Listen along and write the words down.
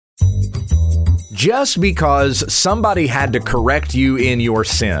Just because somebody had to correct you in your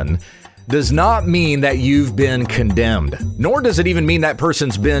sin does not mean that you've been condemned, nor does it even mean that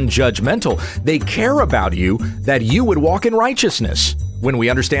person's been judgmental. They care about you, that you would walk in righteousness when we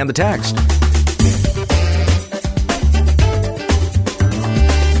understand the text.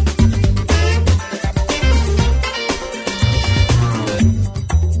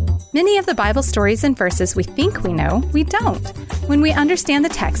 Many of the Bible stories and verses we think we know, we don't. When we understand the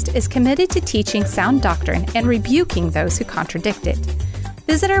text is committed to teaching sound doctrine and rebuking those who contradict it.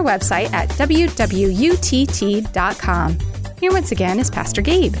 Visit our website at www.utt.com. Here once again is Pastor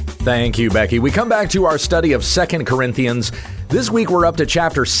Gabe. Thank you, Becky. We come back to our study of 2 Corinthians. This week we're up to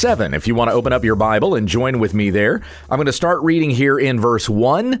chapter 7. If you want to open up your Bible and join with me there, I'm going to start reading here in verse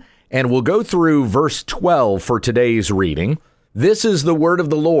 1, and we'll go through verse 12 for today's reading. This is the word of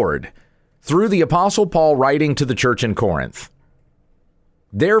the Lord, through the Apostle Paul writing to the church in Corinth.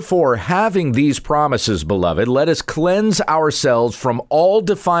 Therefore, having these promises, beloved, let us cleanse ourselves from all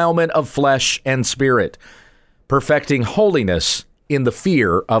defilement of flesh and spirit, perfecting holiness in the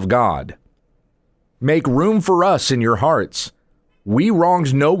fear of God. Make room for us in your hearts. We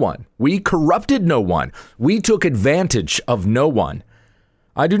wronged no one. We corrupted no one. We took advantage of no one.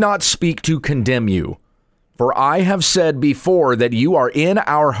 I do not speak to condemn you. For I have said before that you are in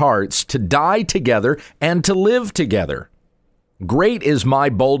our hearts to die together and to live together. Great is my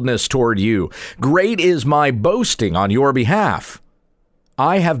boldness toward you. Great is my boasting on your behalf.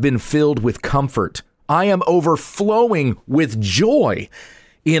 I have been filled with comfort. I am overflowing with joy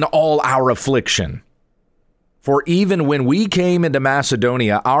in all our affliction. For even when we came into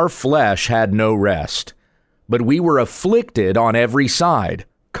Macedonia, our flesh had no rest, but we were afflicted on every side.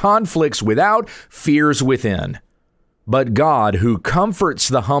 Conflicts without, fears within. But God, who comforts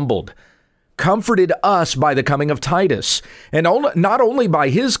the humbled, comforted us by the coming of Titus, and not only by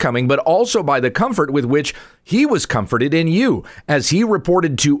his coming, but also by the comfort with which he was comforted in you, as he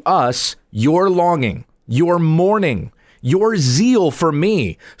reported to us your longing, your mourning, your zeal for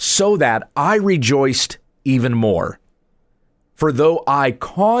me, so that I rejoiced even more. For though I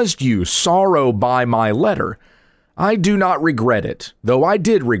caused you sorrow by my letter, I do not regret it, though I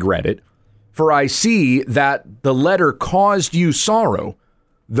did regret it, for I see that the letter caused you sorrow,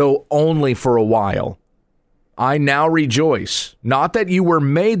 though only for a while. I now rejoice, not that you were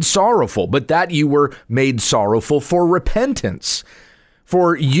made sorrowful, but that you were made sorrowful for repentance.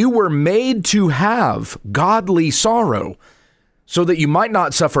 For you were made to have godly sorrow, so that you might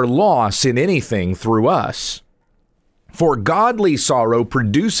not suffer loss in anything through us. For godly sorrow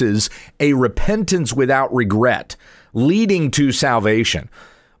produces a repentance without regret, leading to salvation.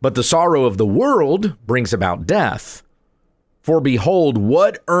 But the sorrow of the world brings about death. For behold,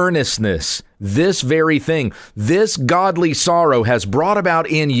 what earnestness this very thing, this godly sorrow has brought about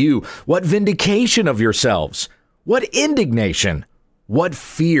in you. What vindication of yourselves, what indignation, what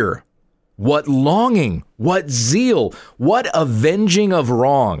fear, what longing, what zeal, what avenging of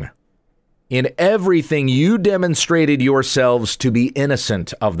wrong. In everything you demonstrated yourselves to be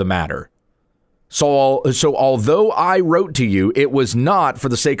innocent of the matter. So although I wrote to you, it was not for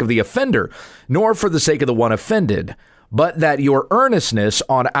the sake of the offender, nor for the sake of the one offended, but that your earnestness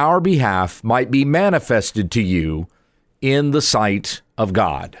on our behalf might be manifested to you in the sight of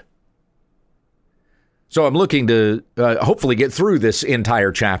God. So I'm looking to hopefully get through this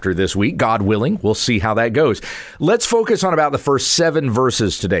entire chapter this week, God willing. We'll see how that goes. Let's focus on about the first 7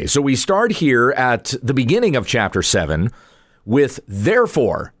 verses today. So we start here at the beginning of chapter 7 with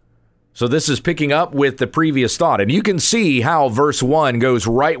therefore. So this is picking up with the previous thought. And you can see how verse 1 goes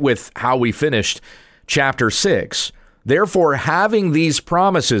right with how we finished chapter 6. Therefore, having these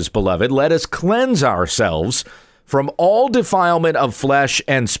promises, beloved, let us cleanse ourselves from all defilement of flesh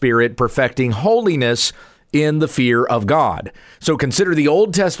and spirit, perfecting holiness in the fear of God. So consider the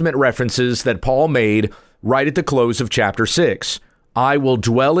Old Testament references that Paul made right at the close of chapter 6. I will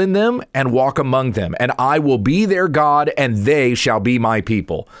dwell in them and walk among them, and I will be their God, and they shall be my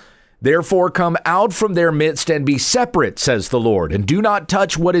people. Therefore come out from their midst and be separate, says the Lord, and do not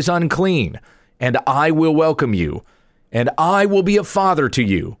touch what is unclean, and I will welcome you, and I will be a father to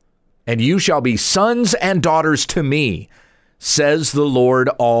you, and you shall be sons and daughters to me, says the Lord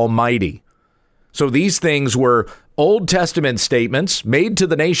Almighty. So these things were Old Testament statements made to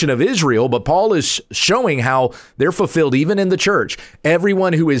the nation of Israel, but Paul is showing how they're fulfilled even in the church.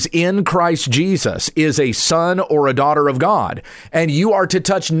 Everyone who is in Christ Jesus is a son or a daughter of God, and you are to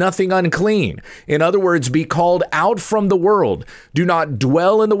touch nothing unclean. In other words, be called out from the world. Do not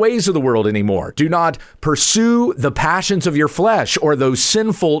dwell in the ways of the world anymore. Do not pursue the passions of your flesh or those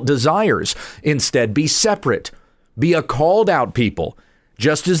sinful desires. Instead, be separate. Be a called out people.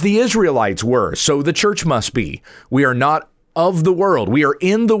 Just as the Israelites were, so the church must be. We are not of the world. We are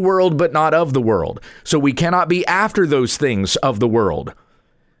in the world, but not of the world. So we cannot be after those things of the world.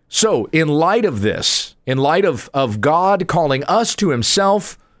 So in light of this, in light of God calling us to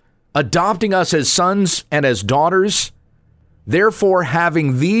himself, adopting us as sons and as daughters, therefore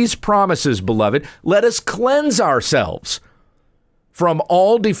having these promises, beloved, let us cleanse ourselves from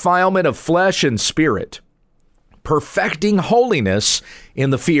all defilement of flesh and spirit, perfecting holiness in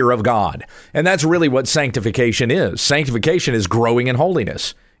the fear of God. And that's really what sanctification is. Sanctification is growing in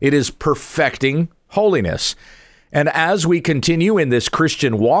holiness. It is perfecting holiness. And as we continue in this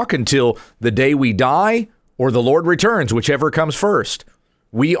Christian walk until the day we die or the Lord returns, whichever comes first,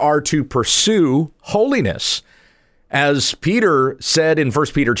 we are to pursue holiness. As Peter said in 1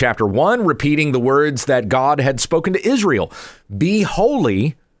 Peter chapter 1, repeating the words that God had spoken to Israel, be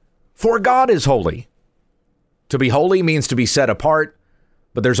holy, for God is holy. To be holy means to be set apart,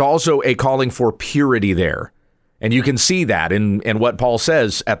 but there's also a calling for purity there. And you can see that in what Paul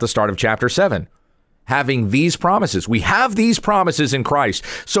says at the start of chapter 7. Having these promises. We have these promises in Christ.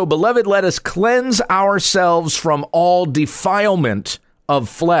 So, beloved, let us cleanse ourselves from all defilement of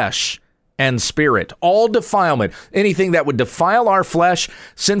flesh and spirit. All defilement. Anything that would defile our flesh,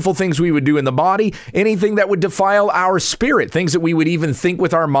 sinful things we would do in the body, anything that would defile our spirit, things that we would even think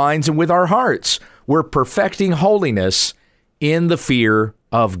with our minds and with our hearts. We're perfecting holiness in the fear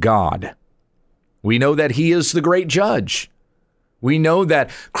of God. We know that he is the great judge. We know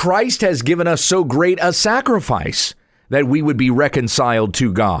that Christ has given us so great a sacrifice that we would be reconciled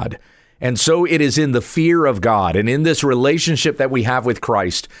to God. And so it is in the fear of God and in this relationship that we have with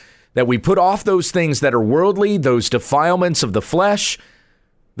Christ that we put off those things that are worldly, those defilements of the flesh,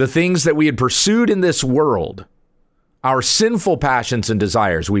 the things that we had pursued in this world, our sinful passions and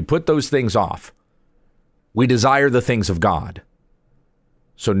desires. We put those things off. We desire the things of God.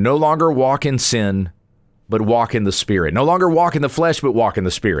 So no longer walk in sin, but walk in the Spirit. No longer walk in the flesh, but walk in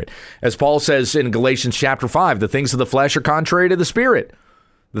the Spirit. As Paul says in Galatians chapter 5, the things of the flesh are contrary to the Spirit.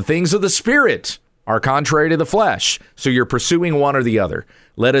 The things of the Spirit are contrary to the flesh. So you're pursuing one or the other.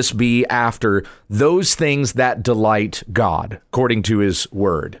 Let us be after those things that delight God, according to his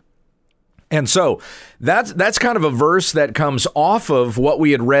word. And so that's kind of a verse that comes off of what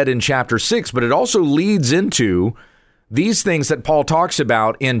we had read in chapter 6, but it also leads into these things that Paul talks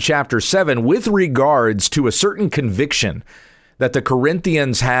about in chapter 7 with regards to a certain conviction that the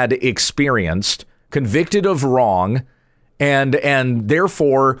Corinthians had experienced, convicted of wrong, and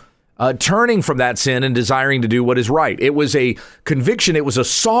therefore turning from that sin and desiring to do what is right. It was a conviction, it was a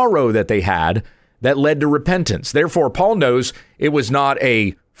sorrow that they had that led to repentance. Therefore, Paul knows it was not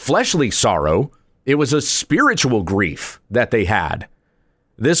a fleshly sorrow, it was a spiritual grief that they had.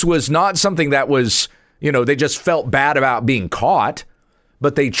 This was not something that was, they just felt bad about being caught,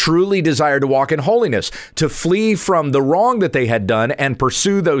 but they truly desired to walk in holiness, to flee from the wrong that they had done and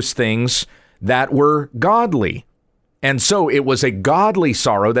pursue those things that were godly. And so it was a godly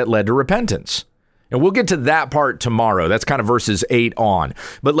sorrow that led to repentance. And we'll get to that part tomorrow. That's kind of verses 8 on.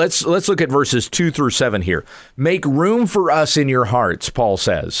 But let's look at verses 2 through 7 here. Make room for us in your hearts, Paul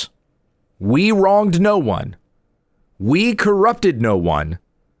says. We wronged no one. We corrupted no one.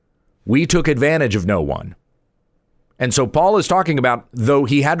 We took advantage of no one. And so Paul is talking about, though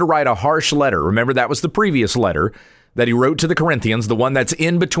he had to write a harsh letter. Remember, that was the previous letter that he wrote to the Corinthians, the one that's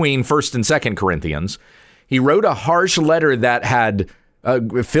in between 1st and 2nd Corinthians. He wrote a harsh letter that had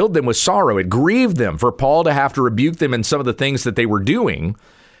filled them with sorrow. It grieved them for Paul to have to rebuke them in some of the things that they were doing.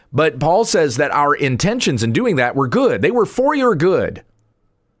 But Paul says that our intentions in doing that were good. They were for your good.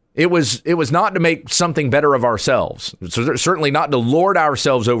 It was not to make something better of ourselves. So certainly not to lord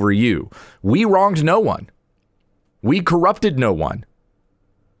ourselves over you. We wronged no one. We corrupted no one.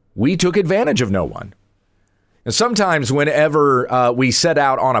 We took advantage of no one. And sometimes whenever we set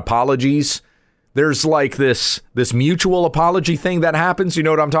out on apologies, there's like this mutual apology thing that happens. You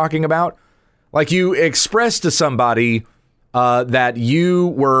know what I'm talking about? Like you express to somebody that you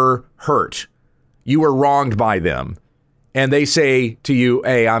were hurt. You were wronged by them. And they say to you,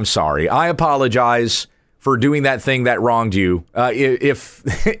 hey, I'm sorry. I apologize for doing that thing that wronged you.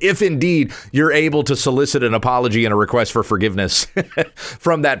 If indeed you're able to solicit an apology and a request for forgiveness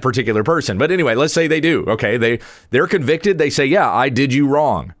from that particular person. But anyway, let's say they do. Okay, they're convicted. They say, yeah, I did you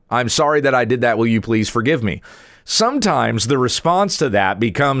wrong. I'm sorry that I did that. Will you please forgive me? Sometimes the response to that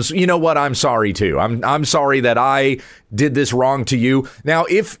becomes, you know what, I'm sorry too. I'm sorry that I did this wrong to you. Now,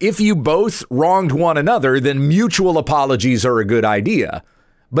 if you both wronged one another, then mutual apologies are a good idea.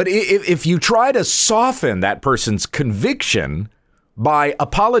 But if you try to soften that person's conviction by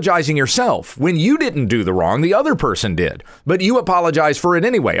apologizing yourself when you didn't do the wrong, the other person did, but you apologize for it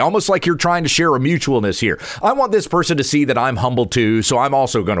anyway, almost like you're trying to share a mutualness here. I want this person to see that I'm humble too, so I'm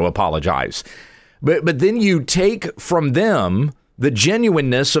also going to apologize. But then you take from them the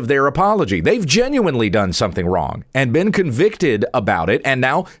genuineness of their apology. They've genuinely done something wrong and been convicted about it and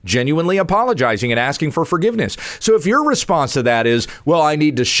now genuinely apologizing and asking for forgiveness. So if your response to that is, well, I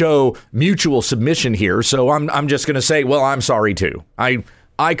need to show mutual submission here, so I'm just going to say, well, I'm sorry too. I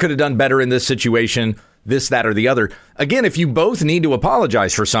could have done better in this situation, this, that, or the other. Again, if you both need to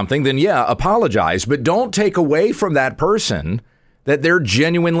apologize for something, then yeah, apologize, but don't take away from that person that they're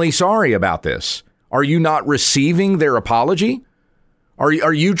genuinely sorry about this. Are you not receiving their apology?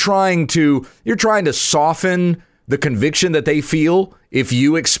 Are you trying to soften the conviction that they feel if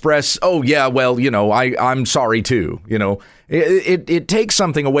you express, oh, yeah, well, I'm sorry, too. It takes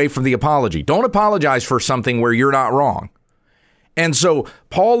something away from the apology. Don't apologize for something where you're not wrong. And so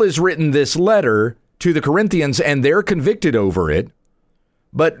Paul has written this letter to the Corinthians and they're convicted over it.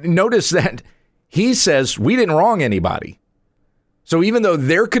 But notice that he says we didn't wrong anybody. So even though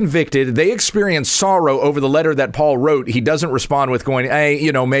they're convicted, they experience sorrow over the letter that Paul wrote, he doesn't respond with going,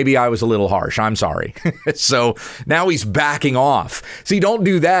 hey, maybe I was a little harsh. I'm sorry. So now he's backing off. See, don't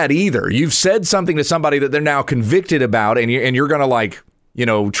do that either. You've said something to somebody that they're now convicted about, and you're going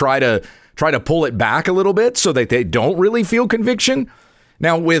to try to pull it back a little bit so that they don't really feel conviction.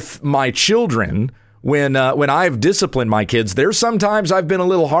 Now, with my children, when I've disciplined my kids, there's sometimes I've been a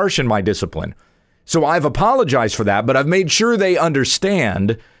little harsh in my discipline. So I've apologized for that, but I've made sure they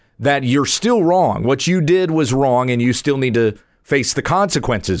understand that you're still wrong. What you did was wrong, and you still need to face the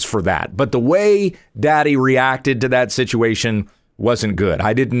consequences for that. But the way Daddy reacted to that situation wasn't good.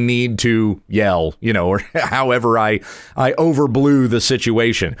 I didn't need to yell, or however I overblew the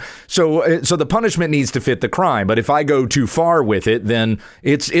situation. So the punishment needs to fit the crime. But if I go too far with it, then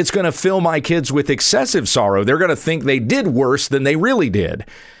it's going to fill my kids with excessive sorrow. They're going to think they did worse than they really did.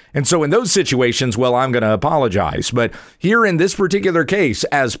 And so in those situations, well, I'm going to apologize. But here in this particular case,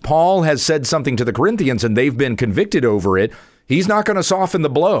 as Paul has said something to the Corinthians and they've been convicted over it, he's not going to soften the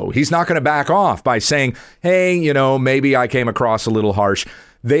blow. He's not going to back off by saying, hey, maybe I came across a little harsh.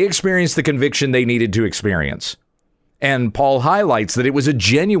 They experienced the conviction they needed to experience. And Paul highlights that it was a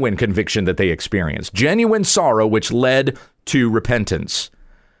genuine conviction that they experienced, genuine sorrow, which led to repentance.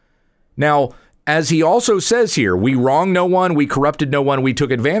 Now, as he also says here, we wronged no one, we corrupted no one, we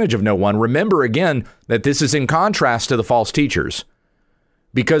took advantage of no one. Remember again that this is in contrast to the false teachers,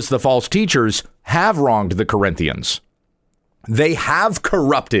 because the false teachers have wronged the Corinthians. They have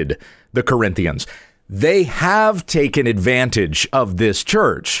corrupted the Corinthians. They have taken advantage of this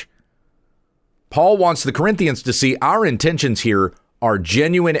church. Paul wants the Corinthians to see our intentions here are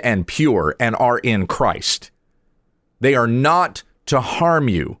genuine and pure and are in Christ. They are not to harm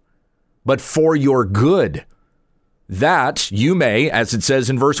you, but for your good, that you may, as it says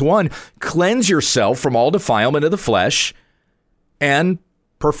in verse 1, cleanse yourself from all defilement of the flesh and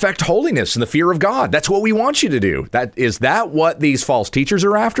perfect holiness in the fear of God. That's what we want you to do. Is that what these false teachers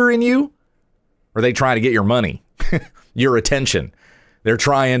are after in you? Or are they trying to get your money, your attention? They're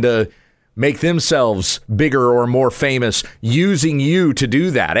trying to make themselves bigger or more famous using you to do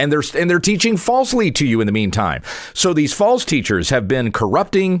that. And they're teaching falsely to you in the meantime. So these false teachers have been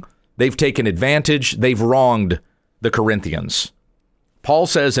corrupting. They've taken advantage. They've wronged the Corinthians. Paul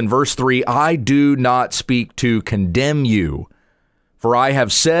says in verse 3, I do not speak to condemn you, for I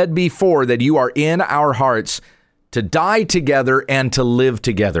have said before that you are in our hearts to die together and to live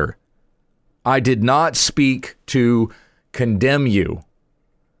together. I did not speak to condemn you.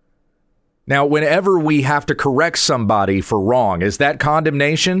 Now, whenever we have to correct somebody for wrong, is that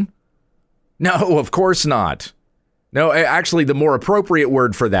condemnation? No, of course not. No, actually, the more appropriate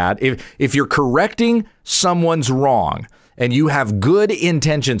word for that, if you're correcting someone's wrong and you have good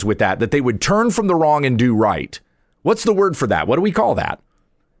intentions with that they would turn from the wrong and do right. What's the word for that? What do we call that?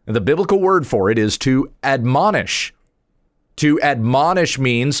 And the biblical word for it is to admonish. To admonish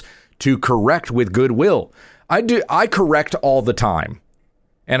means to correct with goodwill. I correct all the time.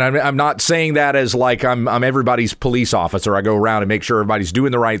 And I'm not saying that as like I'm everybody's police officer. I go around and make sure everybody's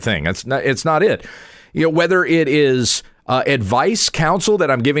doing the right thing. It's not it. Whether it is advice, counsel that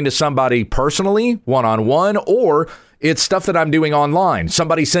I'm giving to somebody personally, one-on-one, or it's stuff that I'm doing online.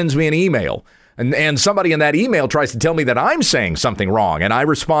 Somebody sends me an email and somebody in that email tries to tell me that I'm saying something wrong. And I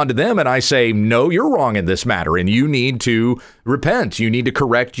respond to them and I say, no, you're wrong in this matter. And you need to repent. You need to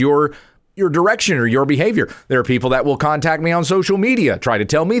correct your direction or your behavior. There are people that will contact me on social media, try to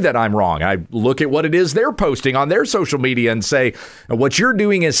tell me that I'm wrong. I look at what it is they're posting on their social media and say, what you're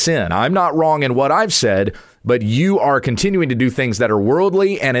doing is sin. I'm not wrong in what I've said. but you are continuing to do things that are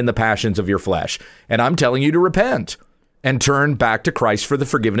worldly and in the passions of your flesh. And I'm telling you to repent and turn back to Christ for the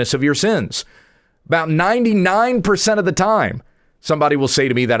forgiveness of your sins. About 99% of the time, somebody will say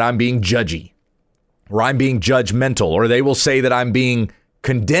to me that I'm being judgy, or I'm being judgmental, or they will say that I'm being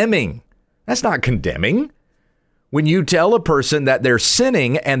condemning. That's not condemning. When you tell a person that they're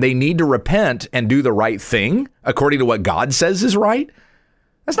sinning and they need to repent and do the right thing according to what God says is right,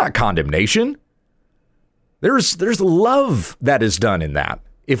 that's not condemnation. There's love that is done in that.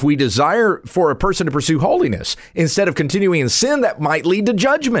 If we desire for a person to pursue holiness instead of continuing in sin, that might lead to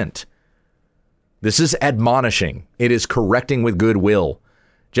judgment. This is admonishing. It is correcting with goodwill.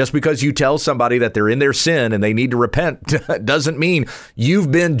 Just because you tell somebody that they're in their sin and they need to repent doesn't mean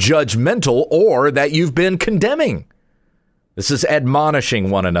you've been judgmental or that you've been condemning. This is admonishing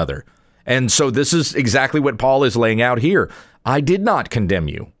one another. And so this is exactly what Paul is laying out here. I did not condemn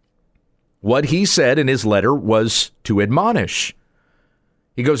you. What he said in his letter was to admonish.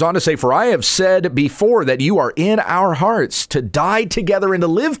 He goes on to say, for I have said before that you are in our hearts to die together and to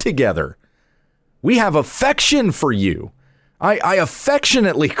live together. We have affection for you. I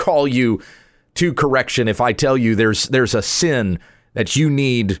affectionately call you to correction if I tell you there's a sin that you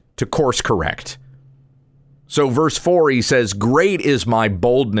need to course correct. So verse 4, he says, great is my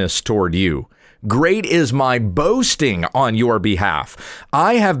boldness toward you. Great is my boasting on your behalf.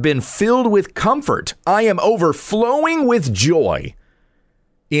 I have been filled with comfort. I am overflowing with joy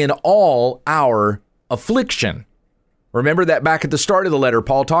in all our affliction. Remember that back at the start of the letter,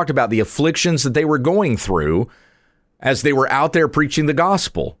 Paul talked about the afflictions that they were going through as they were out there preaching the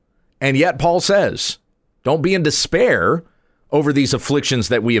gospel. And yet Paul says, don't be in despair over these afflictions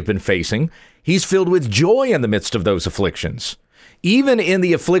that we have been facing. He's filled with joy in the midst of those afflictions. Even in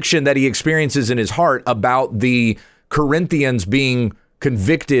the affliction that he experiences in his heart about the Corinthians being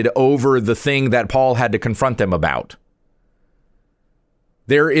convicted over the thing that Paul had to confront them about.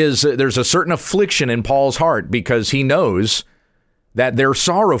 There's a certain affliction in Paul's heart because he knows that they're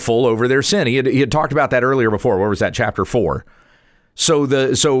sorrowful over their sin. He had talked about that earlier before. Where was that? Chapter 4.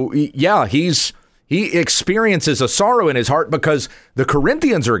 He experiences a sorrow in his heart because the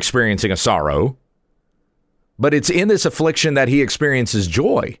Corinthians are experiencing a sorrow. But it's in this affliction that he experiences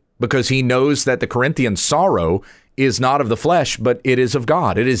joy because he knows that the Corinthian sorrow is not of the flesh, but it is of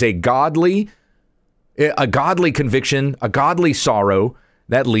God. It is a godly conviction, a godly sorrow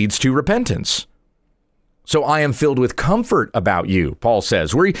that leads to repentance. So I am filled with comfort about you, Paul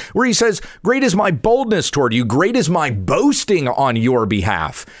says, where he says, great is my boldness toward you. Great is my boasting on your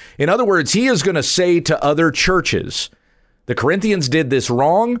behalf. In other words, he is going to say to other churches, the Corinthians did this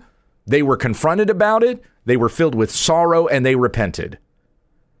wrong. They were confronted about it. They were filled with sorrow and they repented.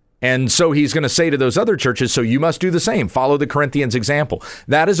 And so he's going to say to those other churches, so you must do the same. Follow the Corinthians' example.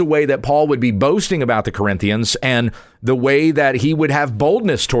 That is a way that Paul would be boasting about the Corinthians and the way that he would have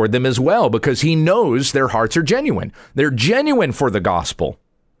boldness toward them as well, because he knows their hearts are genuine. They're genuine for the gospel.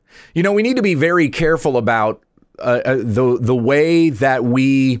 You know, we need to be very careful about the way that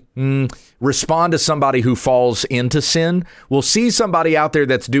we respond to somebody who falls into sin. We'll see somebody out there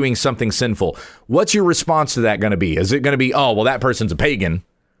that's doing something sinful. What's your response to that going to be? Is it going to be, oh, well, that person's a pagan?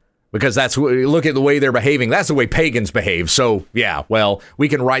 Because look at the way they're behaving. That's the way pagans behave. So, yeah, well, we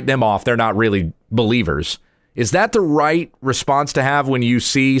can write them off. They're not really believers. Is that the right response to have when you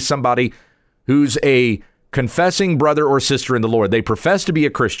see somebody who's a confessing brother or sister in the Lord? They profess to be a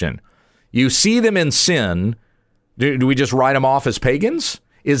Christian. You see them in sin. Do we just write them off as pagans?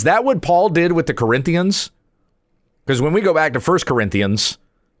 Is that what Paul did with the Corinthians? Because when we go back to 1 Corinthians,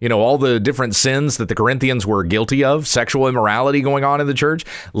 you know, all the different sins that the Corinthians were guilty of, sexual immorality going on in the church,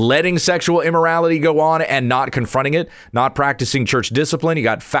 letting sexual immorality go on and not confronting it, not practicing church discipline. You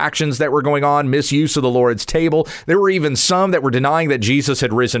got factions that were going on, misuse of the Lord's table. There were even some that were denying that Jesus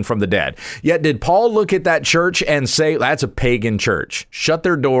had risen from the dead. Yet did Paul look at that church and say, that's a pagan church. Shut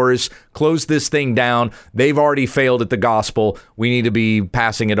their doors, close this thing down. They've already failed at the gospel. We need to be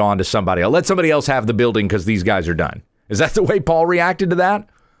passing it on to somebody else. Let somebody else have the building because these guys are done. Is that the way Paul reacted to that?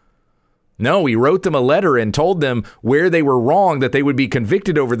 No, he wrote them a letter and told them where they were wrong, that they would be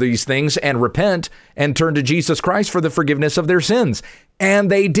convicted over these things and repent and turn to Jesus Christ for the forgiveness of their sins. And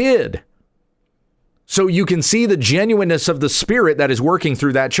they did. So you can see the genuineness of the Spirit that is working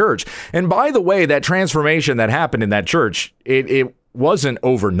through that church. And by the way, that transformation that happened in that church, it wasn't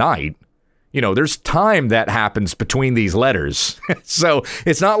overnight. You know, there's time that happens between these letters. So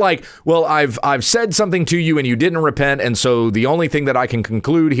it's not like, well, I've said something to you and you didn't repent. And so the only thing that I can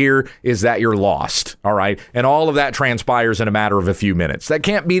conclude here is that you're lost. All right. And all of that transpires in a matter of a few minutes. That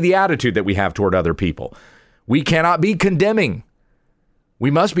can't be the attitude that we have toward other people. We cannot be condemning.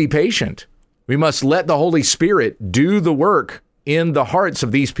 We must be patient. We must let the Holy Spirit do the work in the hearts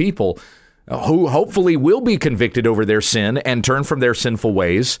of these people who hopefully will be convicted over their sin and turn from their sinful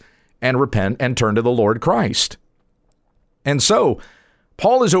ways and repent and turn to the Lord Christ. And so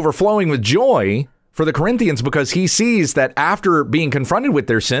Paul is overflowing with joy for the Corinthians because he sees that after being confronted with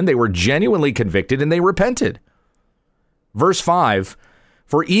their sin, they were genuinely convicted and they repented. Verse 5,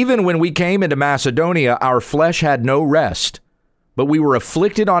 for even when we came into Macedonia, our flesh had no rest, but we were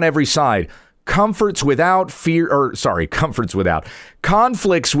afflicted on every side. Conflicts without, fears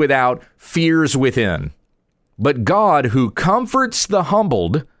within. But God, who comforts the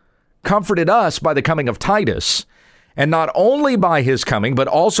humbled, comforted us by the coming of Titus, and not only by his coming, but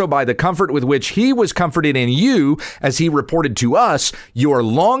also by the comfort with which he was comforted in you, as he reported to us, your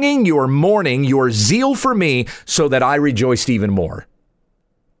longing, your mourning, your zeal for me, so that I rejoiced even more.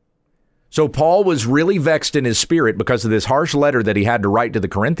 So Paul was really vexed in his spirit because of this harsh letter that he had to write to the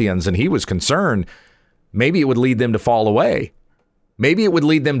Corinthians, and he was concerned maybe it would lead them to fall away. Maybe it would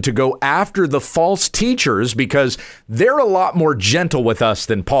lead them to go after the false teachers because they're a lot more gentle with us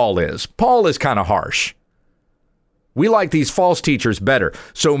than Paul is. Paul is kind of harsh. We like these false teachers better.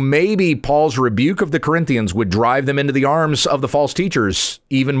 So maybe Paul's rebuke of the Corinthians would drive them into the arms of the false teachers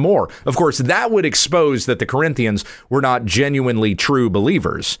even more. Of course, that would expose that the Corinthians were not genuinely true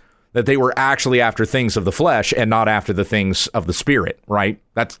believers, that they were actually after things of the flesh and not after the things of the Spirit, right?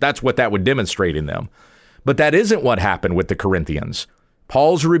 That's what that would demonstrate in them. But that isn't what happened with the Corinthians.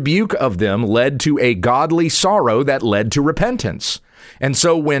 Paul's rebuke of them led to a godly sorrow that led to repentance. And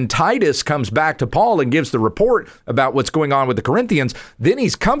so when Titus comes back to Paul and gives the report about what's going on with the Corinthians, then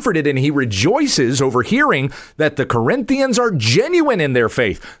he's comforted and he rejoices over hearing that the Corinthians are genuine in their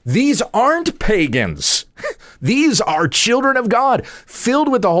faith. These aren't pagans. These are children of God,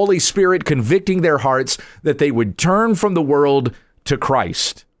 filled with the Holy Spirit, convicting their hearts that they would turn from the world to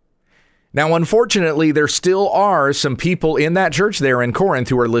Christ. Now, unfortunately, there still are some people in that church there in Corinth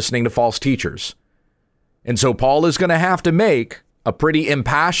who are listening to false teachers. And so Paul is going to have to make a pretty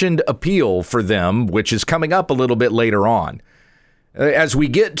impassioned appeal for them, which is coming up a little bit later on. As we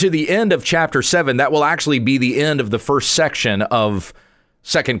get to the end of chapter 7, that will actually be the end of the first section of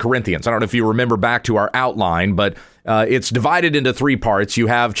 2 Corinthians. I don't know if you remember back to our outline, but it's divided into 3 parts. You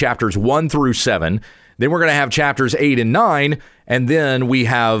have chapters 1 through 7. Then we're going to have chapters 8 and 9. And then we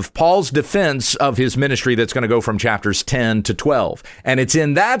have Paul's defense of his ministry that's going to go from chapters 10 to 12. And it's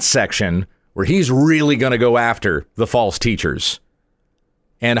in that section where he's really going to go after the false teachers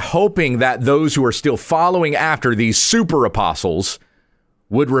and hoping that those who are still following after these super apostles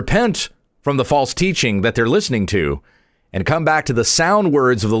would repent from the false teaching that they're listening to and come back to the sound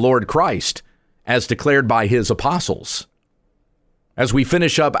words of the Lord Christ as declared by his apostles. As we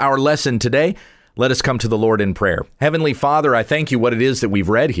finish up our lesson today, let us come to the Lord in prayer. Heavenly Father, I thank you what it is that we've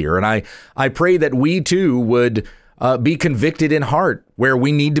read here, and I pray that we too would be convicted in heart where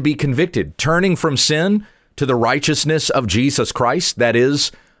we need to be convicted, turning from sin to the righteousness of Jesus Christ, that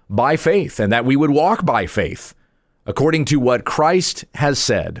is, by faith, and that we would walk by faith, according to what Christ has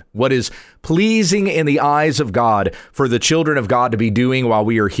said, what is pleasing in the eyes of God for the children of God to be doing while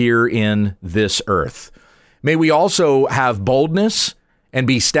we are here in this earth. May we also have boldness and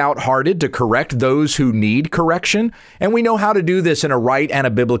be stout-hearted to correct those who need correction, and we know how to do this in a right and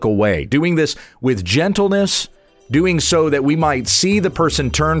a biblical way, doing this with gentleness, doing so that we might see the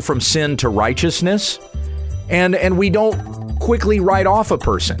person turn from sin to righteousness, and we don't quickly write off a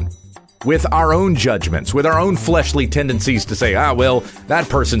person with our own judgments, with our own fleshly tendencies to say, well, that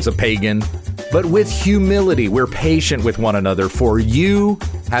person's a pagan. But with humility, we're patient with one another, for you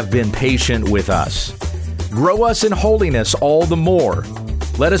have been patient with us. Grow us in holiness all the more.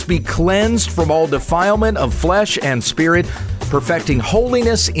 Let us be cleansed from all defilement of flesh and spirit, perfecting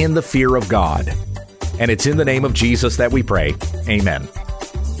holiness in the fear of God. And it's in the name of Jesus that we pray. Amen.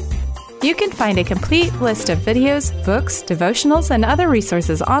 You can find a complete list of videos, books, devotionals, and other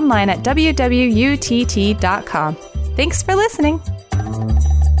resources online at www.utt.com. Thanks for listening.